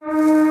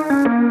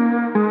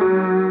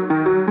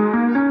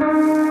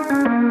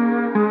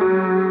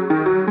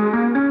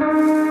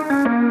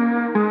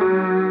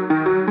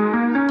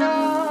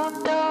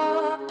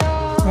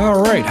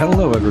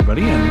Hello,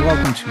 everybody, and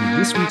welcome to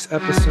this week's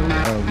episode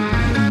of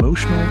the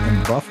Emotional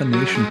and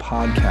Buffination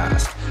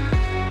podcast.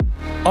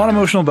 On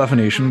Emotional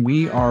Buffination,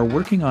 we are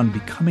working on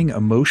becoming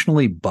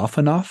emotionally buff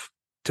enough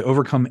to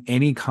overcome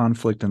any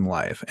conflict in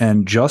life.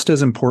 And just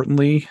as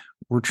importantly,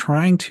 we're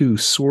trying to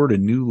soar to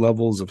new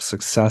levels of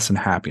success and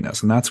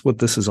happiness. And that's what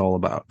this is all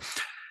about.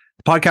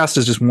 The podcast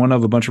is just one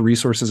of a bunch of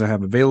resources I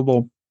have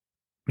available.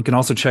 You can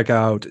also check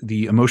out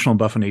the Emotional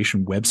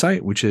Buffination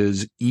website, which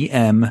is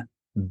EMBUFFINATION.com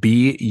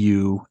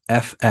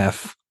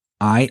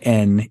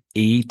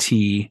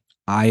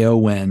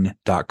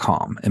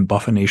and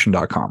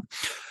buffination.com.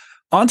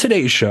 On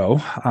today's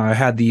show, I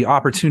had the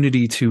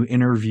opportunity to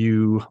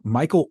interview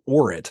Michael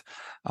Aurit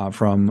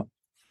from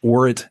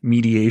Aurit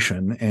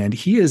Mediation, and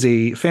he is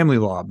a family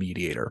law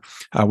mediator,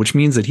 which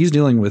means that he's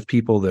dealing with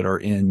people that are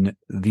in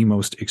the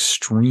most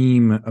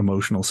extreme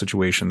emotional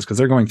situations because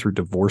they're going through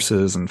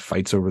divorces and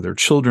fights over their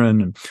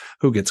children and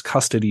who gets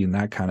custody and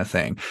that kind of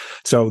thing.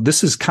 So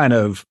this is kind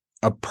of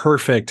a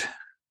perfect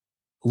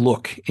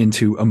look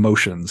into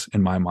emotions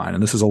in my mind.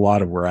 And this is a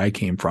lot of where I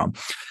came from.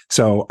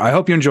 So I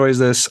hope you enjoy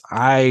this.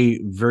 I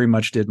very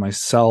much did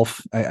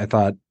myself. I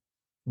thought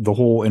the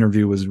whole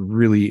interview was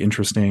really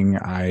interesting.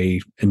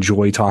 I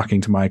enjoy talking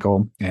to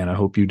Michael, and I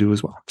hope you do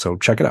as well. So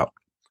check it out.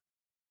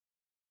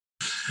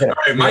 All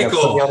right,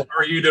 Michael, how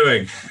are you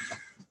doing?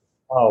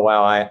 Oh,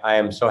 wow. I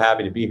am so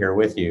happy to be here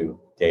with you,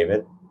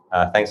 David.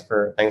 Thanks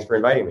for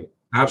inviting me.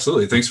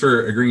 Absolutely. Thanks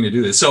for agreeing to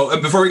do this. So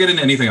before we get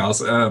into anything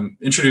else,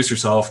 introduce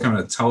yourself, kind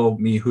of tell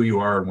me who you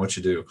are and what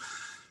you do.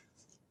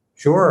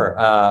 Sure.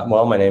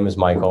 Well, my name is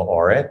Michael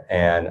Aurit,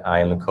 and I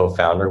am the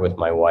co-founder with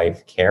my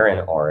wife,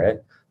 Karen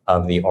Aurit,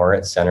 of the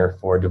Aurit Center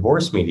for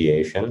Divorce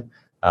Mediation,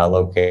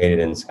 located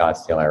in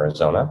Scottsdale,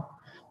 Arizona.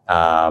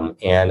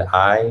 And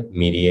I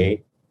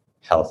mediate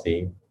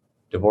healthy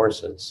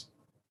divorces.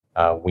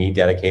 We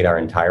dedicate our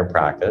entire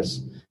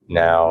practice,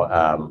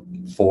 now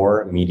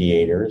 4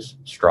 mediators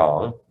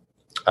strong,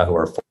 who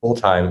are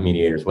full-time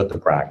mediators with the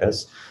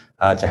practice,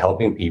 to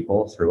helping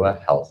people through a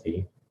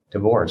healthy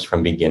divorce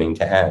from beginning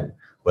to end,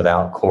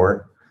 without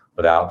court,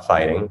 without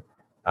fighting.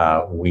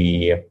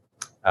 We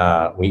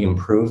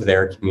improve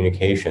their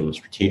communication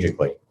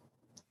strategically,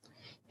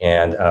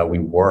 and we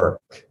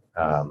work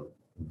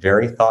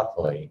very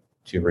thoughtfully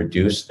to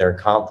reduce their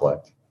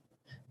conflict,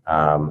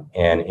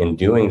 and in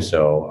doing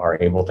so are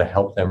able to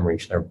help them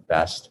reach their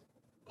best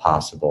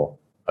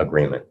possible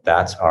agreement.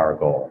 That's our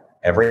goal.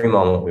 Every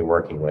moment we're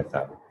working with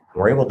them.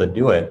 We're able to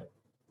do it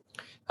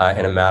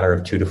in a matter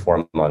of 2 to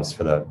 4 months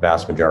for the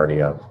vast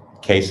majority of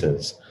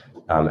cases,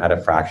 at a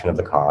fraction of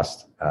the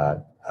cost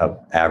of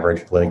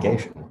average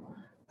litigation.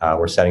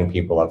 We're setting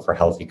people up for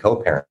healthy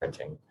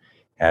co-parenting,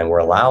 and we're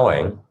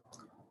allowing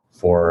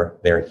for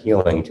their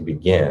healing to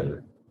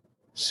begin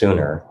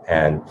sooner,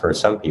 and for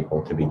some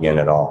people to begin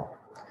at all,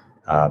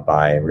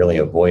 by really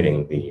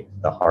avoiding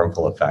the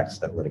harmful effects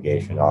that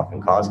litigation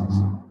often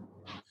causes.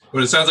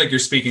 Well, it sounds like you're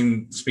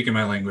speaking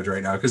my language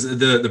right now, because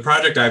the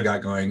project I've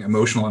got going,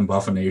 Emotional and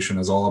Buffination,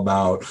 is all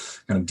about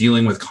kind of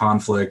dealing with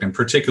conflict, and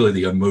particularly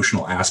the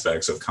emotional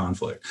aspects of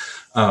conflict.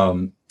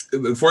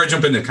 Before I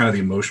jump into kind of the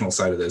emotional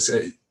side of this,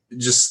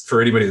 just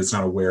for anybody that's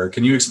not aware,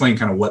 can you explain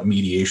kind of what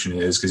mediation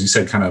is? Because you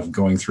said kind of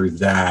going through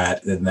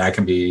that, and that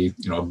can be,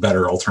 a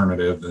better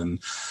alternative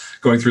than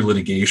going through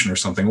litigation or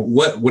something.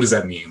 What does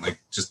that mean? Like,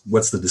 just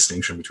what's the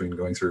distinction between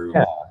going through?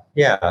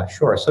 Yeah,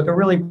 sure. So to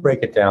really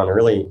break it down,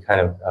 really kind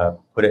of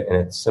put it in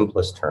its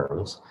simplest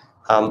terms,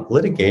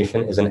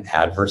 litigation is an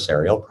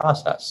adversarial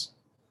process,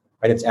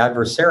 right? It's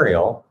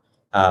adversarial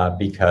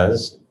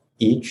because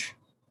each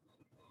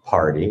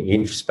party,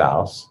 each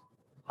spouse,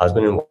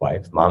 husband and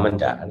wife, mom and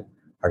dad,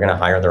 are going to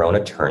hire their own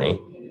attorney.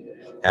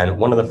 And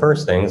one of the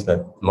first things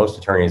that most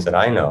attorneys that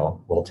I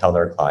know will tell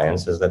their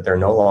clients is that they're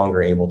no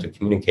longer able to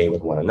communicate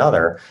with one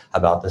another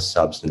about the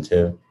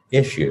substantive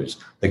issues.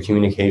 The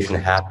communication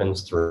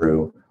happens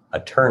through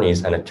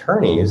attorneys, and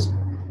attorneys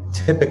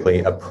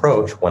typically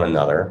approach one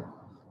another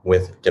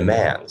with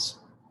demands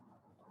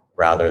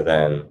rather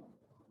than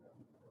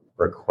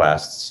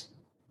requests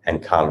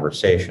and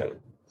conversation.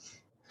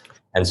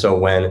 And so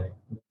when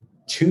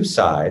 2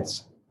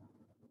 sides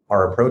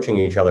are approaching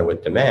each other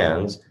with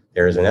demands,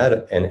 there's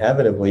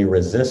inevitably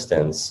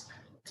resistance.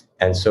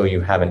 And so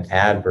you have an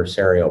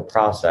adversarial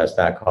process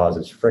that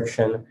causes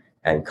friction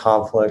and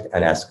conflict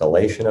and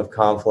escalation of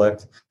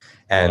conflict.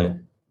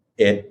 And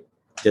it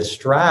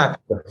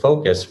distracts the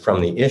focus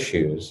from the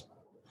issues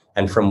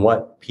and from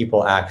what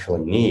people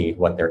actually need,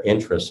 what their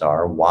interests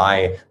are,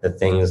 why the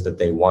things that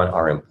they want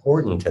are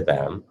important to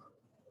them,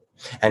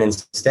 and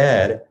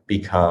instead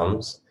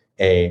becomes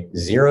a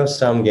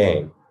zero-sum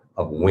game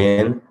of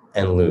win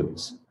and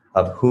lose,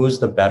 of who's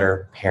the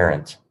better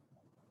parent,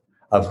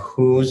 of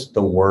who's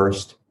the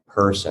worst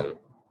person.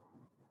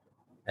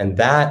 And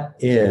that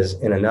is,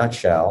 in a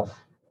nutshell,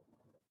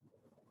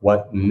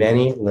 what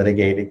many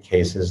litigated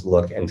cases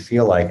look and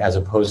feel like, as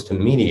opposed to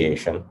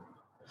mediation,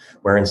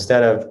 where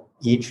instead of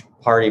each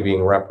party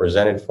being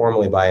represented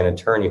formally by an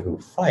attorney who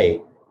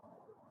fight,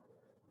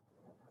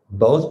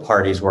 both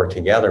parties work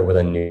together with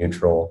a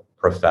neutral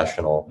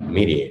professional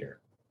mediator.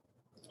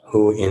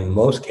 who in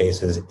most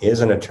cases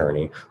is an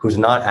attorney, who's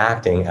not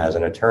acting as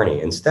an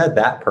attorney. Instead,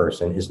 that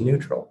person is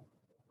neutral.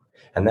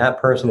 And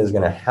that person is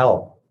going to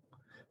help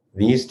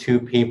these two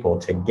people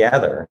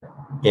together,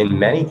 in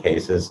many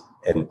cases,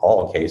 in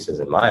all cases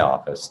in my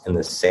office, in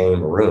the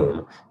same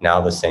room, now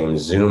the same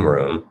Zoom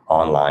room,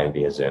 online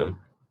via Zoom,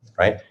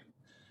 right?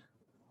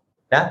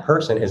 That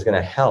person is going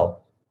to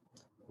help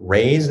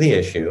raise the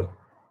issue,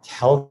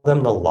 tell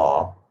them the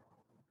law,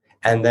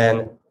 and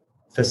then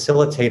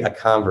facilitate a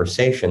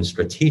conversation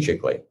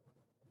strategically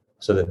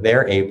so that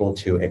they're able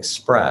to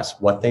express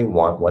what they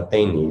want, what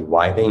they need,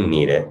 why they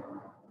need it.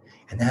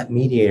 And that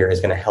mediator is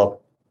going to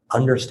help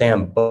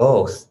understand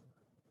both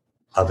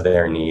of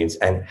their needs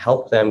and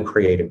help them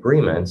create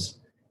agreements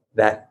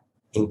that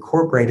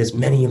incorporate as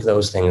many of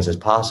those things as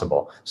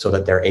possible so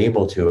that they're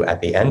able to,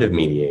 at the end of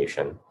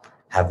mediation,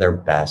 have their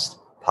best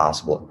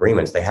possible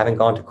agreements. They haven't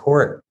gone to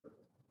court.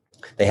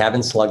 They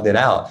haven't slugged it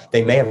out.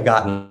 They may have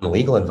gotten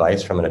legal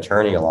advice from an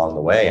attorney along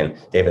the way, and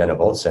David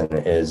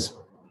Enevoltson is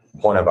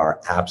one of our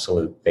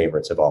absolute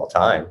favorites of all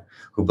time,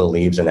 who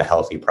believes in a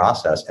healthy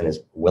process and is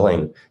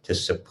willing to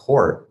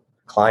support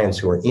clients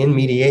who are in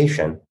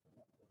mediation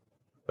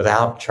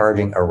without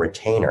charging a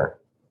retainer,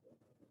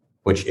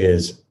 which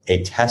is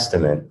a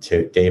testament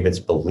to David's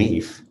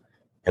belief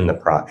in the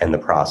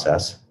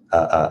process,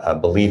 a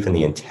belief in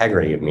the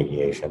integrity of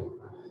mediation,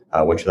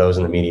 which those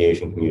in the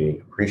mediation community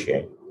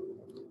appreciate.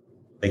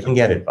 They can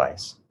get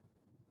advice,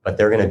 but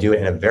they're going to do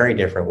it in a very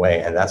different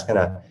way. And that's going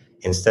to,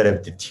 instead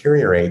of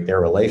deteriorate their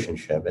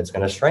relationship, it's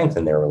going to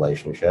strengthen their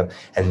relationship.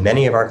 And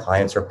many of our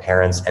clients are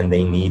parents, and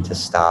they need to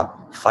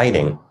stop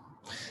fighting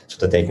so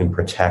that they can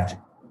protect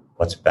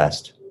what's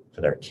best for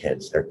their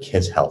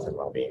kids' health and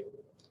well-being.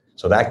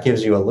 So that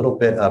gives you a little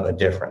bit of a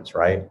difference,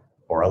 right?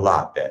 Or a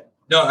lot bit.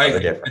 No, I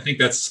think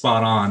that's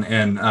spot on.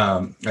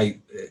 And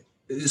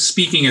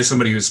speaking as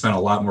somebody who's spent a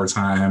lot more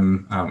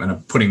time, and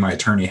I'm putting my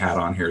attorney hat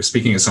on here,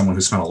 speaking as someone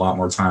who spent a lot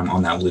more time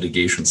on that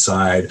litigation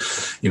side,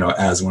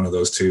 as one of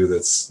those two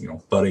that's,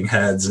 butting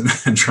heads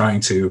and trying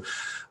to,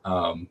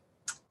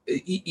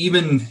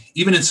 even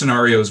in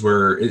scenarios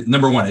where,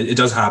 number one, it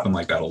does happen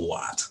like that a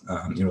lot.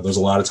 There's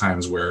a lot of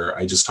times where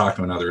I just talk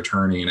to another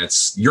attorney and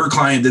it's, your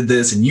client did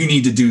this and you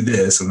need to do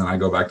this. And then I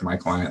go back to my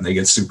client and they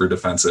get super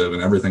defensive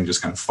and everything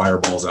just kind of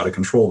fireballs out of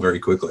control very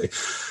quickly.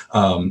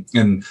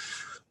 And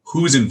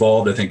who's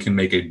involved, I think, can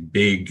make a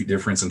big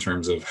difference in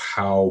terms of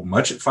how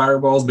much it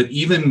fireballs. But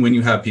even when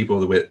you have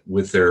people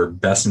with their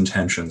best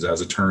intentions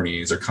as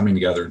attorneys are coming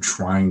together and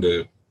trying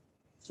to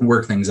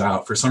work things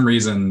out, for some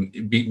reason,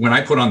 when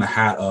I put on the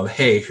hat of,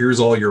 hey, here's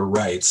all your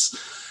rights,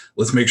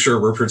 let's make sure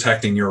we're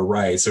protecting your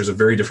rights, there's a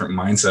very different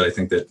mindset, I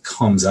think, that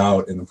comes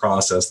out in the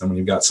process than when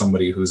you've got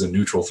somebody who's a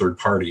neutral third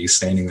party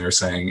standing there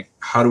saying,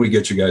 how do we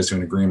get you guys to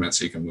an agreement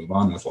so you can move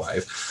on with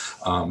life?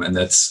 And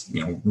that's,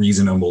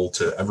 reasonable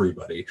to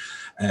everybody.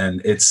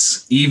 And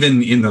it's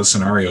even in those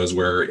scenarios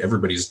where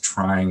everybody's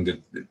trying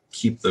to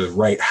keep the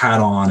right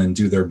hat on and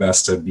do their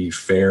best to be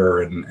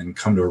fair and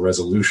come to a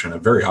resolution,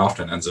 it very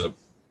often ends up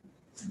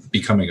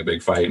becoming a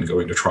big fight and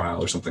going to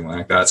trial or something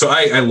like that. So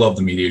I love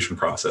the mediation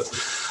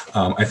process.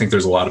 I think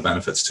there's a lot of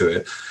benefits to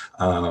it.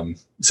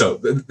 So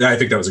I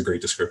think that was a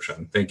great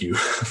description. Thank you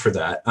for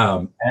that.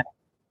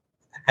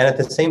 And at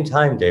the same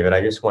time, David, I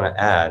just want to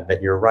add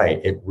that you're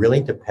right. It really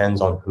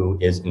depends on who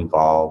is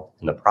involved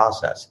in the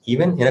process,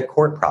 even in a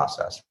court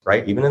process,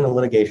 right? Even in the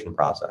litigation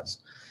process,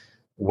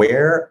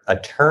 where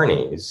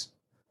attorneys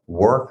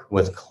work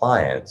with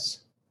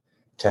clients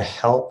to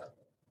help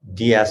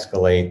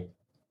de-escalate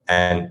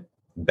and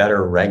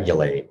better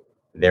regulate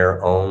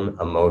their own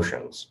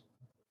emotions,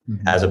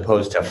 as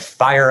opposed to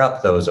fire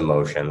up those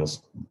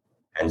emotions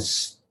and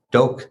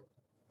stoke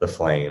the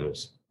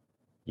flames,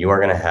 you are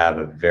going to have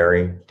a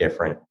very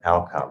different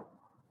outcome.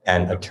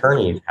 And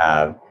attorneys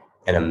have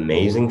an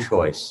amazing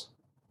choice,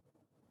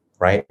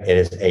 right? It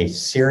is a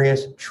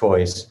serious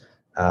choice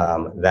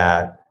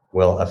that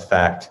will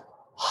affect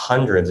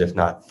hundreds, if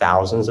not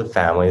thousands, of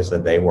families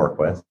that they work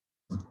with,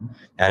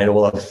 and it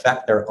will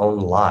affect their own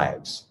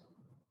lives.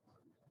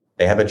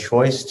 They have a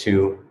choice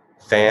to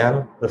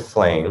fan the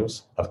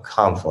flames of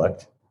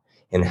conflict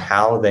in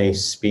how they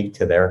speak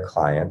to their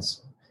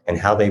clients and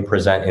how they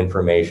present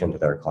information to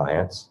their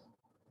clients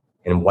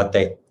and what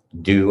they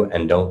do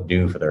and don't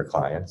do for their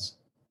clients,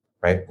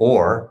 right?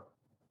 Or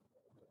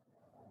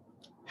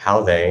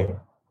how they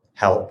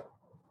help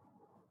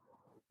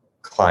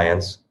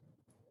clients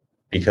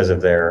because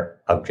of their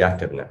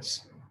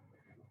objectiveness,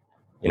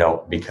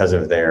 because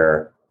of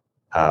their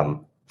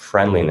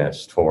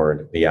friendliness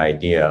toward the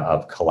idea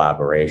of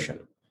collaboration,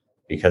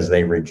 because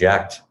they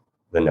reject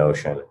the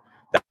notion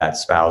that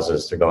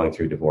spouses that are going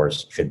through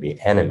divorce should be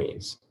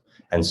enemies.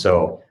 And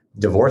so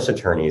divorce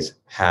attorneys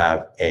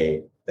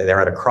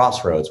they're at a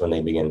crossroads when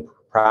they begin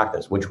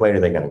practice. Which way are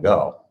they going to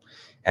go?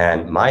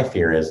 And my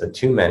fear is that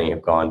too many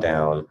have gone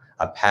down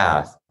a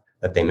path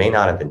that they may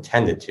not have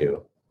intended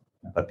to,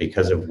 but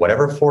because of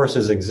whatever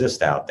forces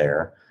exist out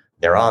there,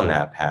 they're on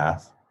that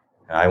path.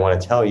 And I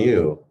want to tell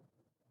you,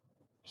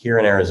 here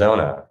in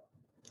Arizona,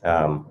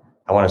 I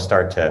want to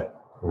start to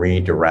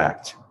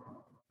redirect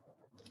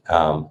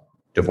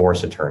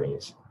divorce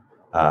attorneys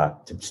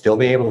to still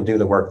be able to do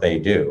the work they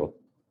do,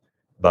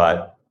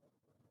 but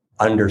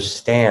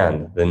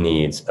understand the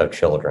needs of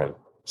children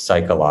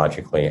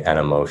psychologically and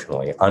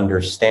emotionally,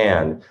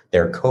 understand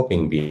their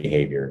coping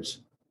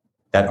behaviors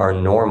that are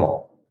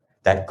normal,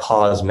 that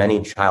cause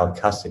many child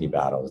custody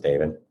battles,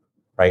 David,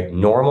 right?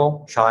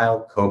 Normal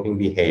child coping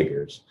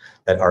behaviors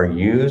that are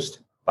used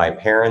by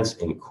parents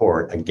in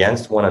court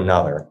against one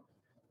another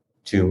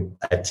to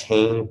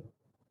attain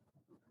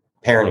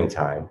parenting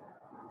time,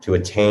 to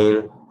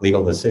attain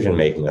legal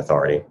decision-making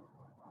authority,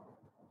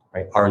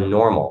 right, are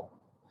normal.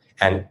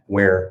 And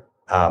where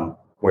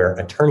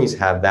attorneys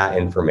have that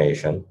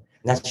information, and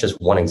that's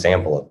just one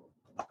example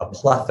of a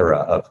plethora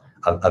of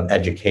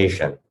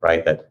education,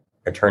 right, that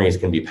attorneys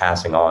can be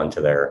passing on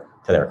to their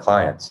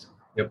clients.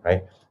 Yep.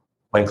 Right?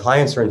 When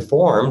clients are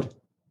informed,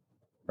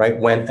 right,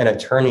 when an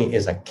attorney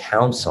is a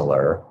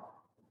counselor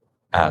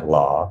at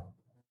law,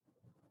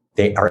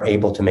 they are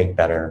able to make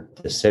better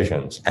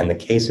decisions, and the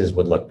cases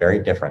would look very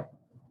different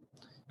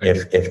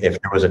if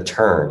there was a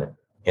turn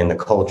in the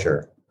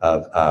culture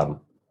of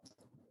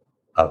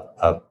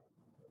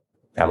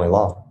family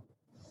law.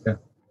 Yeah,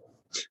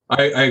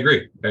 I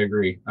agree.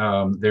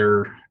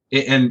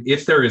 And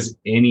if there is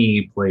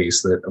any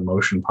place that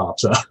emotion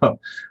pops up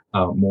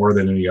more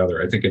than any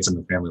other, I think it's in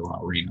the family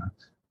law arena.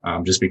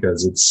 Just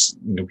because it's,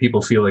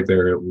 people feel like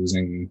they're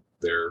losing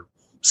their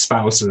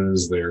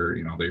spouses, they're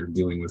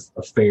dealing with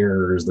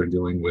affairs, they're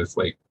dealing with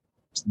like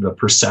the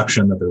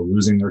perception that they're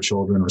losing their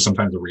children, or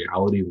sometimes the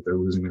reality that they're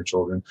losing their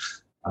children.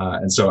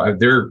 And so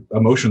their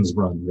emotions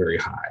run very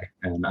high.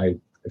 And I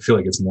feel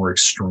like it's more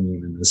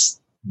extreme in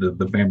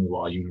the family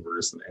law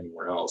universe than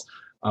anywhere else.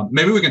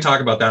 Maybe we can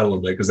talk about that a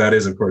little bit, because that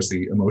is, of course,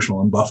 the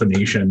emotional and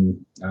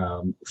buffonation,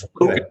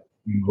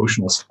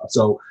 emotional stuff.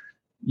 So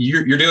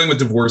you're dealing with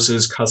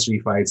divorces, custody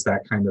fights,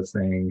 that kind of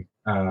thing.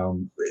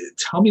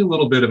 Tell me a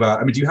little bit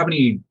about, do you have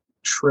any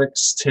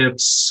tricks,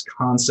 tips,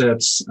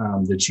 concepts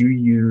that you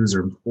use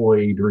or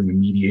employ during the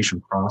mediation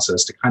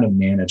process to kind of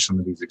manage some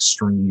of these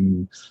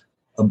extreme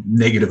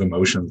negative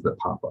emotions that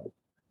pop up?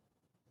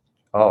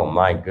 Oh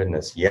my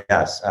goodness,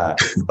 yes.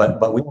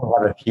 But we will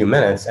have a few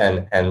minutes,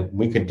 and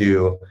we could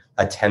do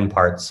a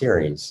 10-part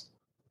series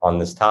on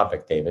this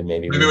topic, David.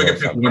 Maybe we can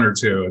pick one or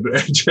two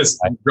and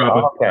just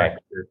drop it. Okay.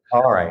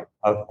 All right.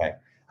 Okay.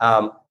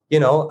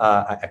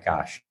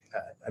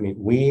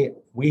 We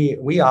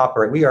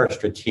operate. We are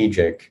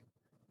strategic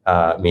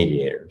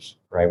mediators,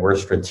 right? We're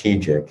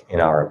strategic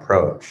in our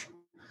approach,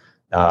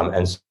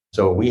 and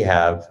so we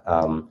have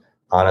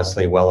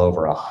honestly well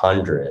over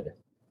 100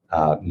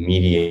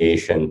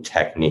 mediation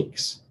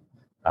techniques,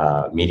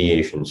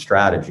 mediation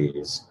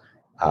strategies,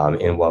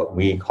 in what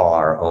we call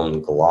our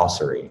own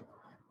glossary,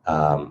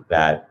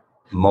 that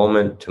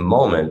moment to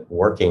moment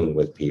working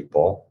with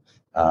people,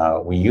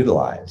 we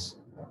utilize.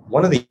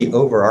 One of the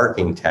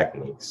overarching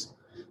techniques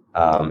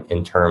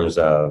in terms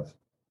of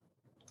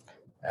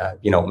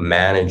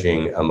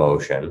managing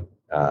emotion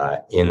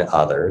in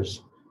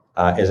others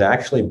is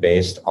actually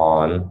based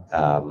on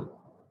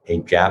a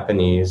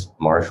Japanese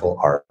martial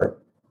art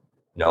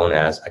known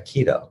as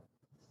Aikido.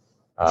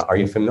 Are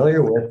you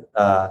familiar with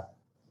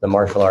the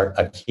martial art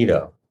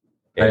Aikido?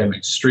 I am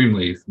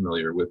extremely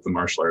familiar with the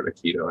martial art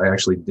Aikido. I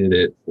actually did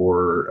it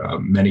for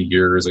many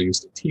years. I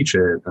used to teach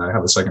it. I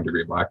have a second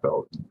degree black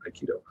belt in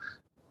Aikido.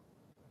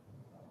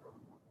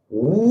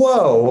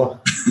 Whoa.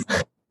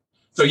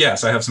 So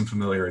yes, I have some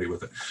familiarity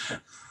with it.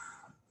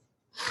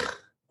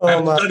 I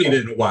haven't studied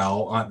it in a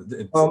while.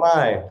 Oh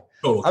my.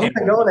 I'm going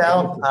to go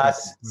now.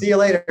 See you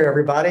later,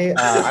 everybody.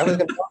 I was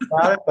going to talk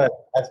about it, but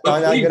that's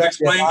fine. Please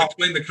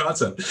explain the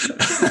concept.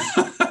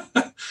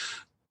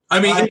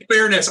 In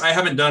fairness, I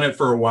haven't done it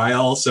for a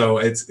while, so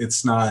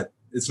it's not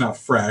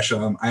fresh.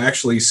 I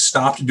actually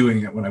stopped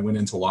doing it when I went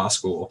into law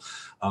school,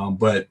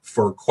 but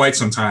for quite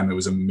some time, it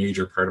was a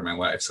major part of my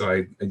life. So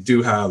I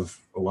do have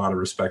a lot of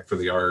respect for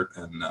the art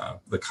and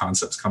the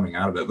concepts coming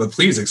out of it. But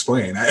please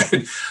explain.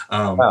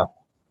 No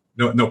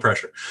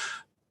pressure.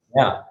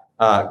 Yeah.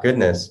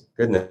 Goodness.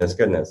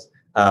 Yeah.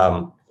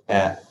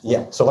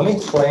 So let me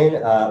explain.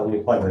 Let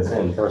me plug this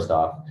in first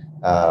off.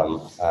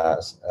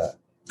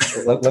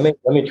 Let me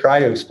try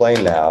to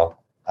explain now,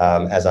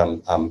 as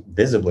I'm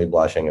visibly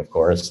blushing, of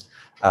course.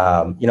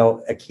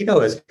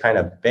 Aikido is kind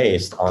of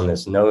based on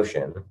this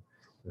notion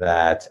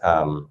that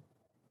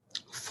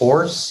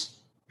force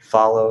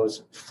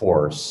follows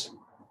force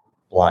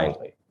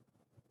blindly.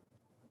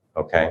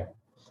 Okay.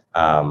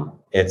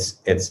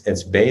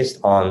 It's based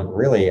on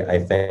really, I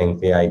think,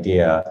 the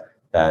idea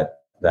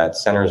that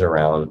centers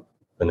around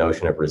the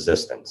notion of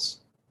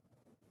resistance,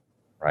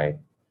 right?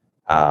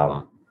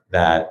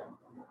 That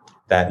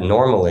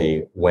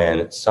normally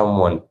when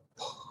someone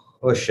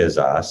pushes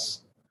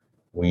us,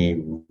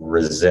 we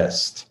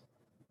resist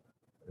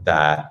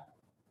that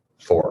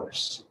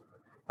force.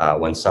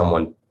 When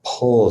someone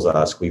pulls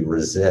us, we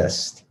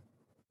resist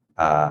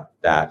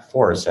that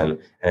force. And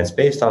it's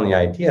based on the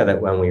idea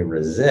that when we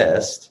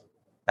resist,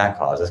 that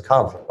causes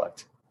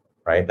conflict,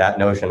 right? That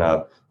notion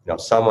of,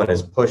 someone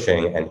is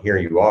pushing and here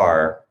you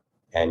are,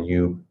 and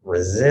you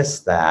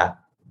resist that,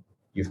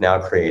 you've now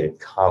created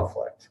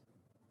conflict,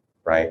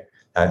 right?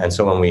 And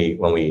so when we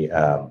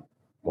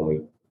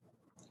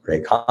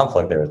create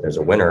conflict, there's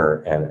a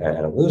winner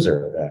and a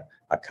loser.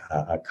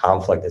 A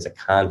conflict is a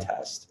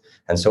contest,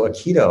 and so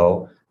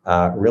Aikido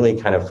really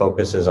kind of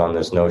focuses on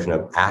this notion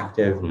of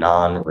active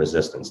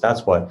non-resistance.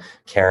 That's what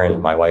Karen,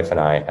 my wife, and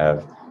I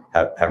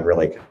have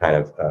really kind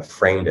of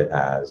framed it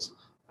as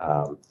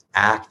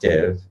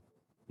active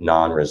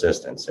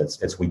non-resistance.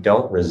 It's we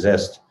don't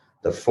resist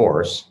the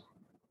force.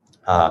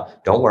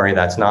 Don't worry,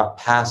 that's not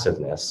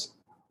passiveness.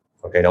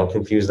 Okay, don't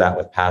confuse that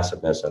with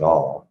passiveness at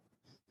all.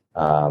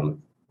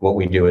 What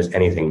we do is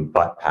anything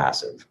but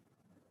passive.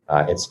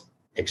 It's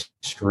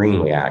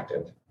extremely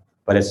active,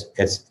 but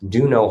it's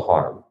do no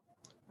harm,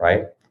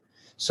 right?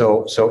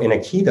 So in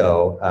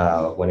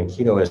Aikido, when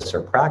Aikidoists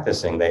are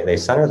practicing, they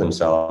center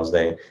themselves.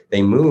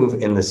 They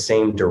move in the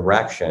same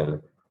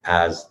direction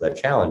as the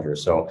challenger.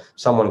 So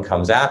someone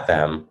comes at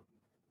them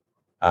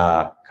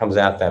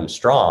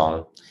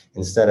strong.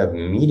 Instead of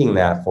meeting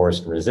that force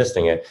and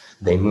resisting it,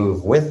 they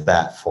move with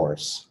that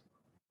force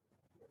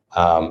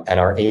and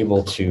are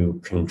able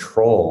to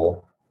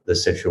control the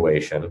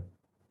situation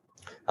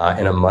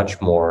in a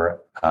much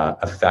more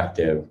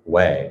effective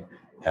way.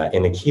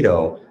 In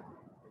Aikido,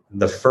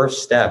 the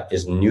first step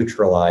is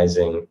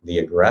neutralizing the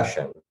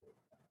aggression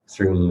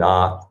through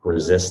not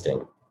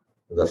resisting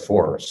the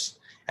force,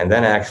 and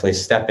then actually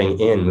stepping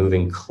in,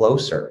 moving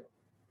closer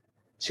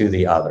to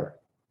the other,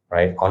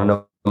 right? On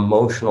an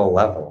emotional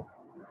level.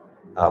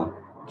 Can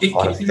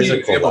you give me an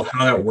example of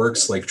how that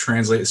works, like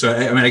translate? So,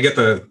 I mean,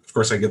 of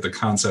course I get the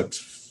concept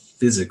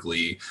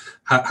physically.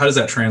 How does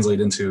that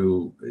translate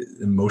into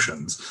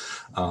emotions?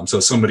 So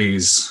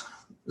somebody's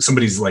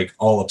like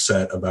all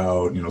upset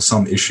about,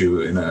 some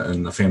issue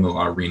in the family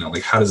law arena.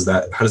 Like, how does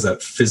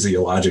that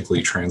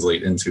physiologically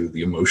translate into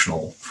the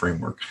emotional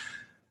framework?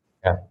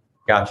 Yeah,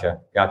 gotcha.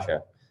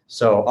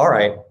 So, all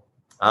right,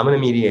 I'm in a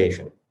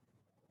mediation,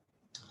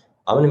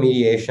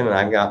 and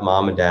I've got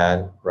mom and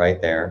dad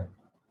right there.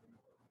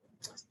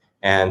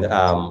 And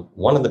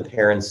one of the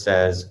parents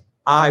says,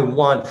 I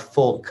want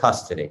full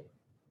custody.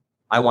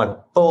 I want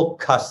full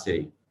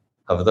custody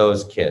of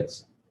those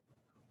kids.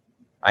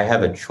 I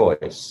have a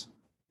choice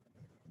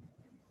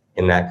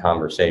in that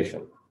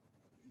conversation.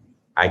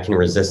 I can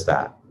resist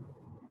that.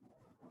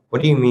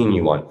 What do you mean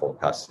you want full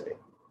custody?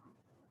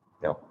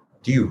 No.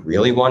 Do you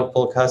really want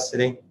full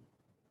custody?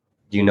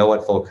 Do you know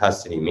what full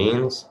custody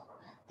means?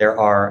 There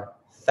are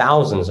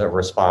thousands of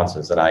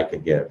responses that I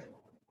could give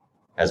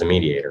as a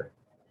mediator.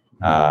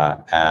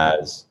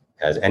 As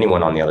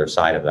anyone on the other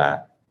side of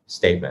that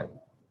statement.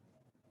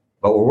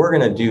 But what we're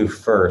going to do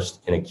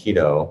first in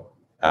Aikido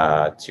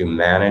to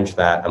manage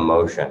that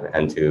emotion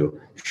and to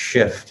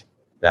shift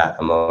that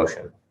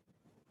emotion,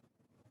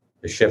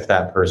 to shift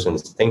that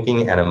person's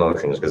thinking and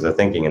emotions, because the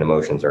thinking and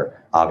emotions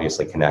are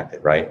obviously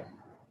connected, right?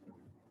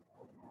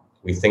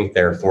 We think,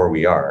 therefore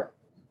we are.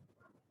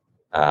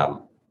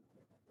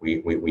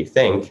 We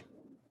think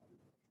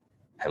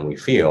and we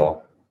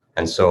feel,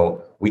 and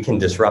so we can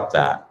disrupt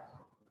that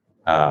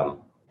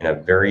in a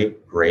very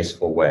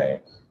graceful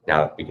way.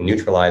 Now, we can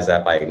neutralize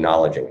that by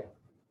acknowledging it,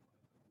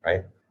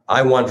 right?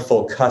 I want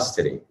full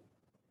custody.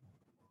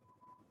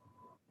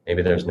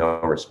 Maybe there's no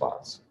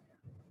response.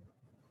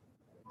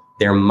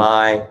 They're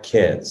my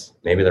kids.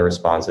 Maybe the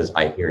response is,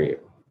 I hear you.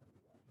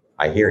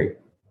 I hear you.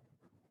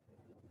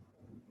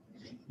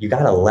 You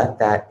got to let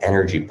that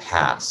energy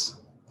pass.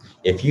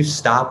 If you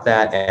stop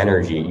that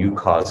energy, you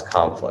cause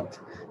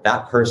conflict.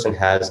 That person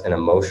has an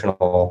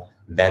emotional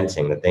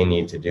venting that they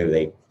need to do.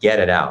 They get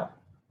it out.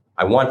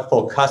 I want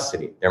full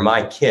custody. They're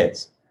my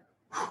kids.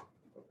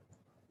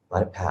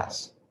 Let it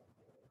pass.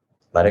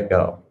 Let it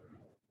go.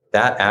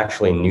 That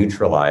actually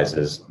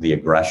neutralizes the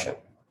aggression.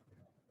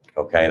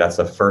 Okay, that's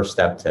the first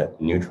step to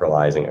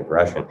neutralizing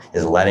aggression,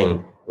 is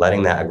letting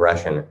that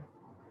aggression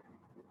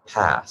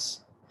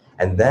pass.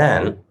 And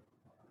then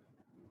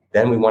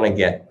we want to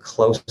get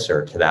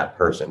closer to that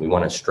person. We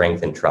want to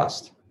strengthen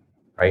trust,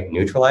 right?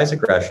 Neutralize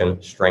aggression,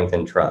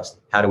 strengthen trust.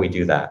 How do we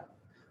do that?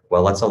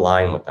 Well, let's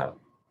align with them.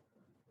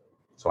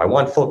 So I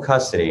want full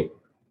custody.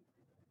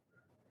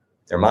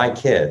 They're my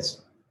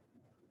kids.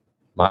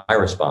 My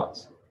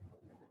response.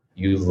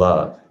 You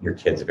love your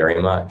kids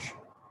very much.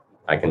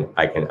 I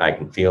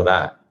can feel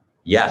that.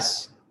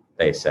 Yes,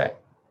 they say.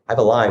 I've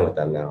aligned with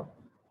them now.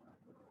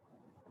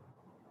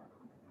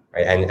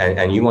 Right?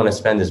 And you want to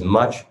spend as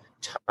much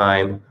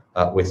time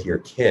with your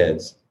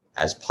kids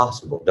as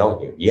possible,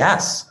 don't you?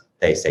 Yes,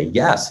 they say.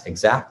 Yes,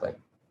 exactly.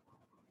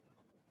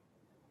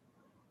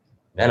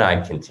 Then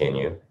I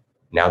continue.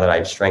 Now that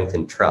I've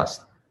strengthened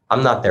trust,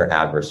 I'm not their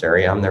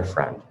adversary, I'm their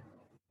friend.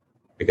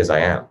 Because I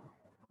am.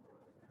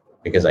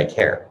 Because I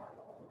care.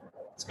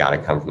 It's got to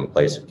come from a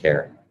place of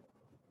care.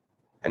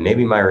 And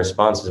maybe my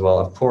response is, well,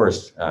 of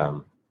course,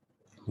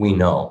 we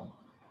know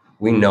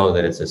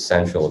that it's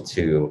essential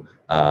to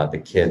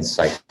the kids'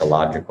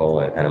 psychological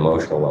and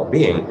emotional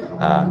well-being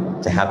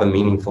to have a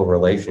meaningful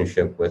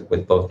relationship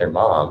with both their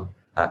mom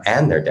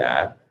and their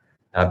dad,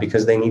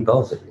 because they need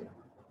both of you.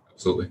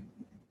 Absolutely.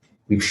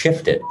 We've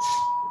shifted.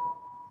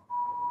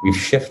 We've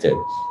shifted.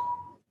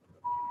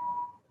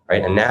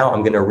 Right? And now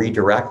I'm going to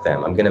redirect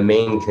them. I'm going to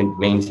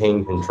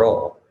maintain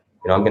control.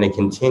 I'm going to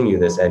continue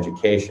this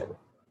education,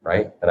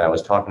 right, that I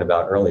was talking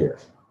about earlier.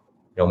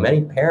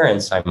 Many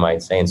parents, I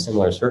might say, in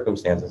similar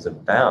circumstances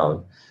have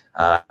found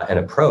an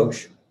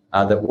approach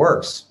that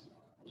works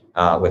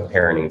with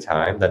parenting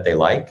time that they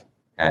like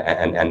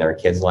and their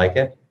kids like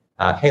it.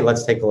 Hey,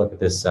 let's take a look at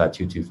this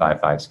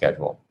 2255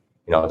 schedule.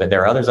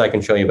 There are others I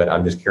can show you, but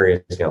I'm just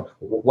curious,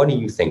 what do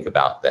you think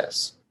about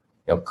this?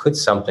 Could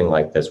something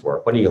like this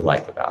work? What do you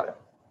like about it?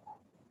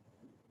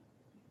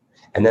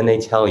 And then they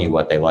tell you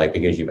what they like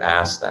because you've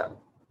asked them.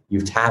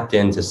 You've tapped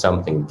into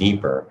something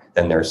deeper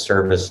than their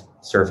surface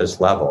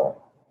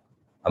level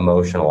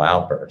emotional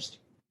outburst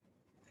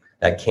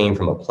that came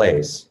from a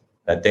place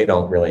that they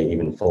don't really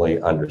even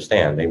fully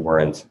understand. They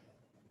weren't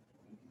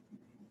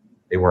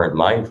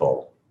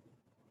mindful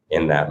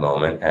in that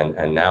moment.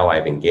 And now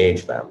I've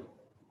engaged them.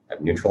 I've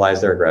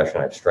neutralized their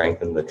aggression. I've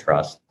strengthened the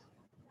trust.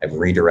 I've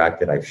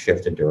redirected. I've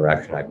shifted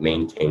direction. I've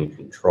maintained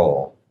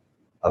control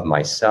of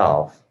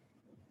myself.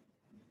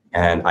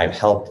 And I've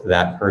helped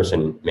that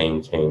person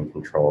maintain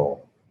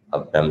control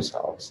of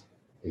themselves,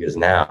 because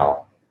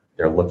now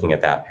they're looking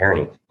at that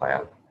parenting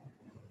plan.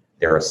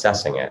 They're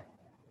assessing it.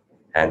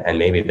 And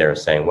maybe they're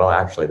saying, well,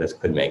 actually, this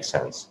could make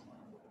sense.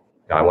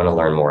 I want to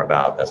learn more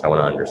about this. I want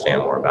to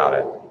understand more about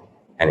it.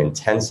 And in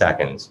 10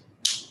 seconds,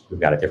 we've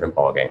got a different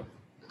ballgame.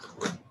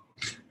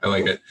 I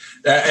like it.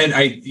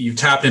 And you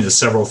tapped into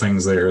several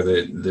things there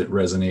that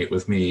resonate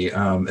with me.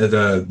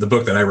 The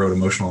book that I wrote,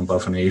 Emotional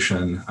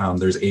Embuffination,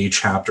 there's a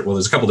chapter, well,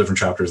 there's a couple different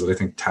chapters that I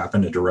think tap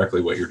into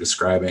directly what you're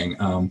describing.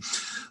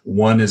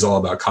 One is all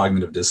about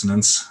cognitive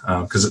dissonance,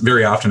 because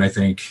very often I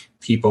think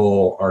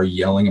people are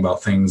yelling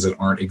about things that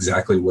aren't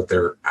exactly what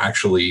they're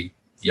actually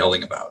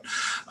yelling about.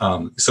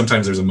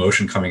 Sometimes there's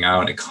emotion coming out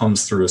and it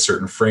comes through a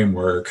certain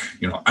framework.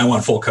 I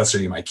want full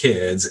custody of my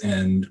kids.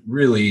 And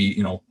really,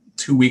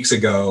 2 weeks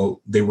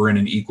ago, they were in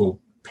an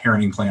equal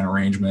parenting plan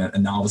arrangement,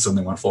 and now all of a sudden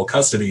they want full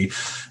custody.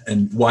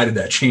 And why did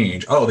that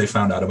change? Oh, they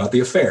found out about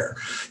the affair.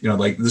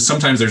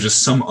 Sometimes there's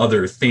just some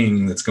other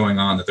thing that's going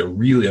on that they're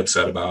really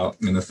upset about,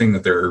 and the thing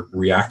that they're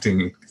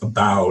reacting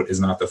about is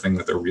not the thing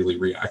that they're really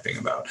reacting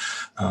about.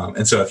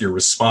 And so if you're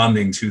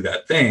responding to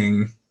that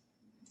thing,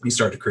 you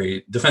start to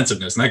create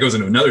defensiveness. And that goes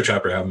into another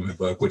chapter I have in my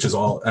book, which is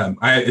all,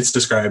 I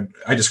describe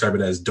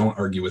it as don't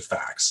argue with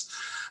facts.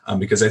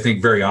 Because I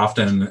think very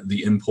often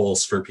the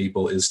impulse for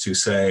people is to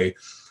say,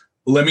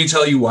 let me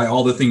tell you why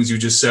all the things you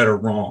just said are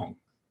wrong,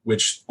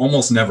 which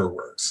almost never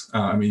works.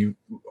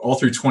 All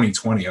through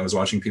 2020, I was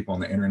watching people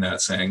on the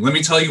internet saying, let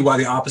me tell you why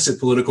the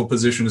opposite political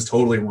position is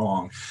totally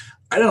wrong.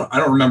 I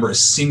don't remember a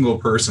single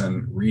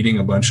person reading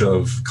a bunch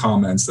of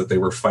comments that they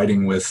were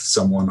fighting with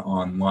someone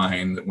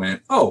online that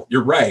went, oh,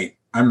 you're right,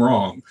 I'm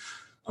wrong.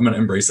 I'm going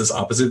to embrace this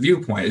opposite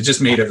viewpoint. It just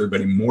made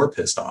everybody more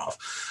pissed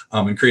off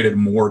and created a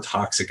more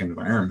toxic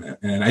environment.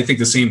 And I think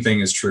the same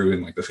thing is true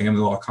in the family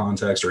law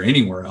context or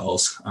anywhere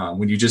else.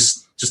 When you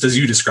just as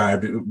you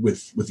described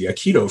with the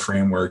Aikido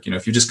framework,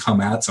 if you just come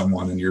at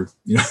someone and you're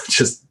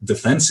just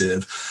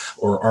defensive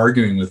or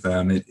arguing with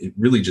them, it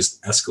really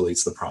just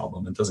escalates the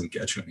problem. It doesn't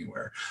get you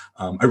anywhere.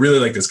 I really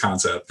like this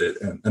concept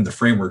and the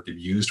framework you've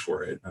used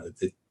for it.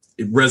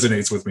 It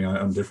resonates with me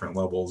on different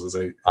levels as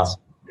I. Awesome.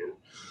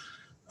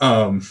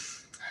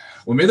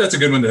 Well, maybe that's a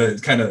good one to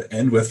kind of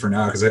end with for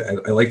now, because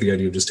I like the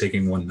idea of just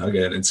taking one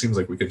nugget. It seems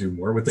like we could do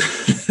more with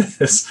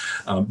this.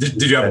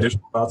 Did you have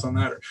additional thoughts on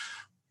that? Or?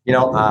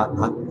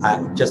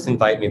 Just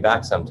invite me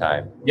back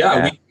sometime.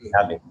 Yeah,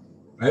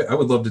 I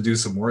would love to do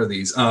some more of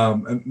these.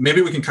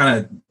 Maybe we can kind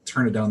of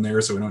turn it down there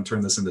so we don't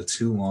turn this into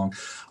too long.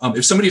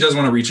 If somebody does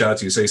want to reach out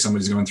to you, say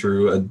somebody's going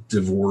through a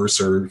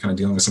divorce or kind of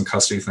dealing with some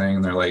custody thing,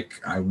 and they're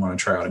like, I want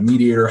to try out a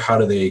mediator, how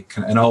do they,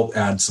 and I'll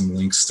add some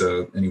links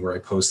to anywhere I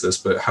post this,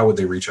 but how would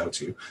they reach out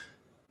to you?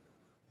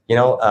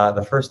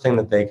 The first thing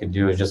that they could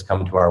do is just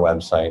come to our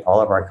website.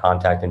 All of our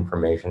contact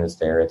information is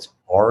there. It's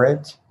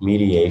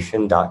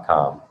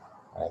auritmediation.com.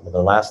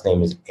 The last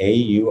name is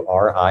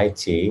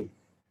AURIT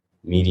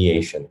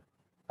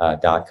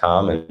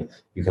mediation.com. And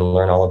you can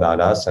learn all about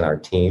us and our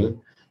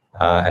team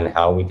and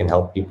how we can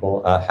help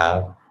people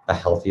have the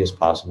healthiest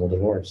possible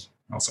divorce.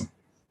 Awesome.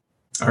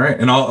 All right.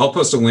 And I'll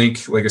post a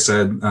link. Like I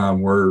said,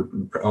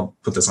 I'll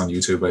put this on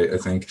YouTube, I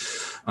think,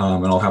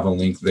 and I'll have a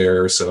link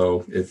there.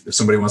 So if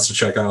somebody wants to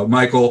check out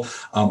Michael,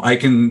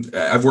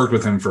 I've worked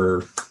with him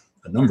for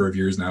a number of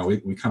years now.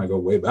 We kind of go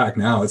way back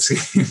now, it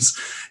seems.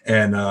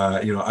 And,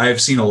 I've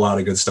seen a lot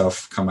of good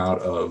stuff come out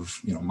of,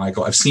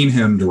 Michael. I've seen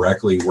him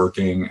directly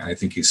working. I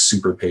think he's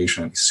super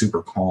patient, he's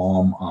super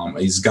calm.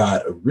 He's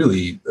got a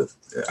really,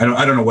 I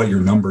don't know what your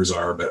numbers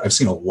are, but I've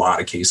seen a lot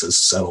of cases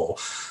settle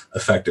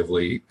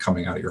effectively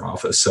coming out of your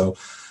office. So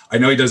I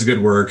know he does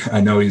good work.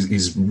 I know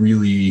he's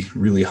really,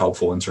 really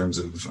helpful in terms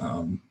of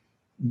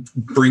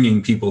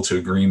bringing people to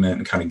agreement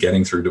and kind of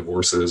getting through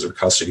divorces or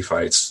custody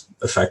fights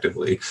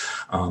effectively.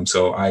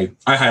 So I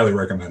highly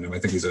recommend him. I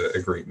think he's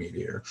a great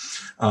mediator.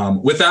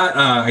 With that,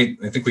 I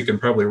think we can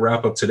probably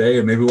wrap up today,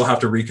 and maybe we'll have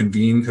to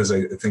reconvene, because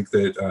I think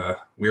that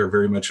we are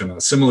very much on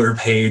a similar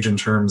page in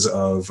terms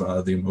of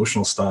the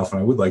emotional stuff.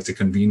 And I would like to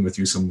convene with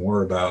you some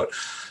more about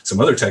some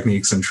other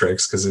techniques and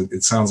tricks, because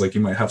it sounds like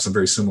you might have some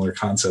very similar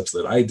concepts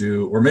that I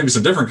do, or maybe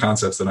some different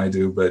concepts than I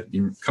do, but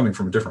you're coming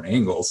from a different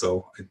angle.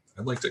 So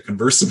I'd like to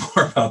converse some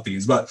more about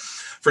these. But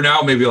for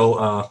now, maybe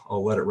I'll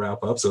let it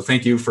wrap up. So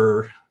thank you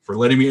for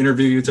letting me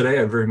interview you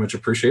today. I very much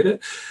appreciate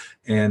it.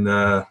 And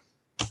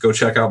go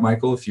check out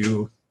Michael if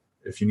you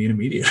need a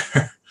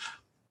mediator.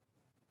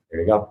 There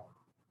you go.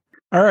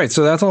 All right.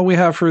 So that's all we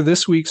have for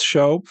this week's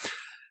show.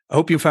 I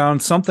hope you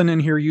found something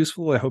in here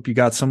useful. I hope you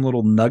got some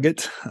little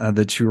nugget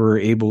that you were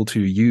able to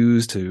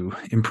use to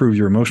improve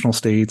your emotional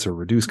states, or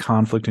reduce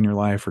conflict in your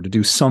life, or to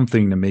do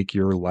something to make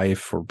your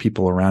life or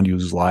people around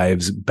you's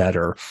lives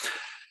better.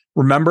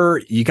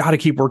 Remember, you got to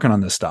keep working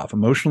on this stuff.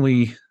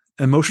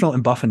 Emotional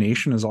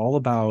embuffination is all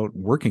about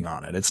working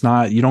on it. It's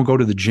not, you don't go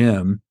to the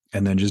gym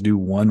and then just do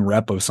one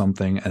rep of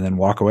something and then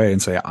walk away and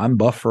say, I'm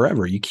buff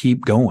forever. You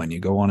keep going. You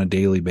go on a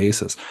daily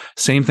basis.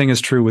 Same thing is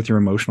true with your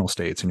emotional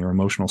states and your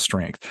emotional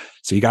strength.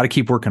 So you got to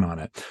keep working on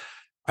it.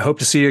 I hope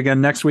to see you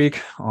again next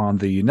week on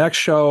the next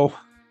show.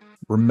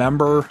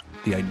 Remember,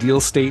 the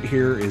ideal state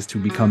here is to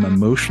become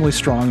emotionally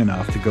strong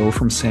enough to go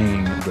from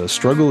saying the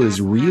struggle is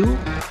real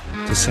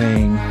to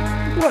saying,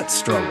 what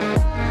struggle?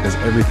 Because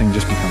everything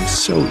just becomes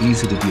so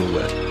easy to deal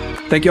with.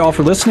 Thank you all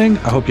for listening.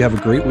 I hope you have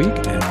a great week,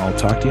 and I'll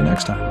talk to you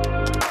next time.